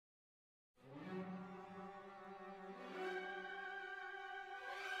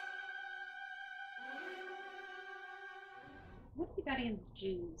What have you got against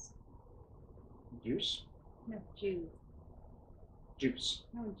Jews? Juice? No, Jews. Juice.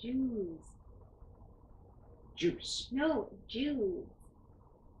 No, Jews. Juice. No, Jews.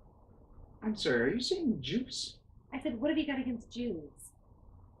 I'm sorry, are you saying juice? I said, what have you got against Jews?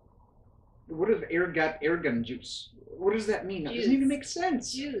 What if air got air gun juice? What does that mean? That doesn't Juice. even make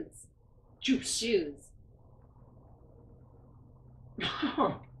sense. Jews. Juice. Jews.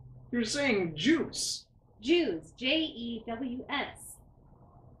 You're saying juice. Jews. Jews. That's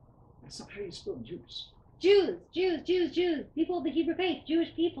not how you spell juice. Jews. Jews. Jews. Jews. People of the Hebrew faith.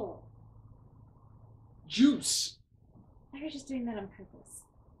 Jewish people. Juice. Now you're just doing that on purpose.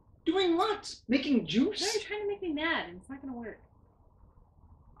 Doing what? Making Now juice? you're trying to make me mad, and it's not going to work.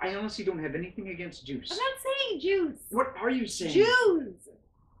 I honestly don't have anything against juice. I'm not saying juice. What are you saying? Jews.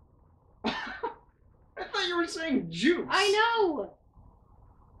 I thought you were saying juice. I know.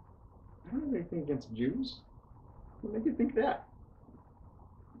 I don't have anything against Jews. What made you think that?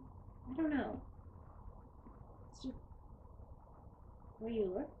 I don't know. It's just the way you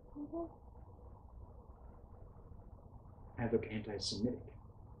look. Okay. I look anti-Semitic.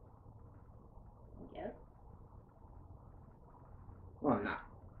 I guess. Well, I'm not.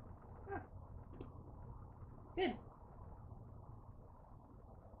 Good.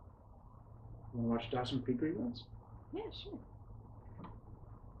 Want to watch Dawson Creek reruns? Yeah, sure.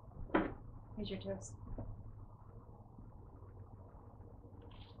 Here's your toast.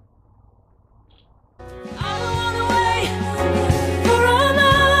 I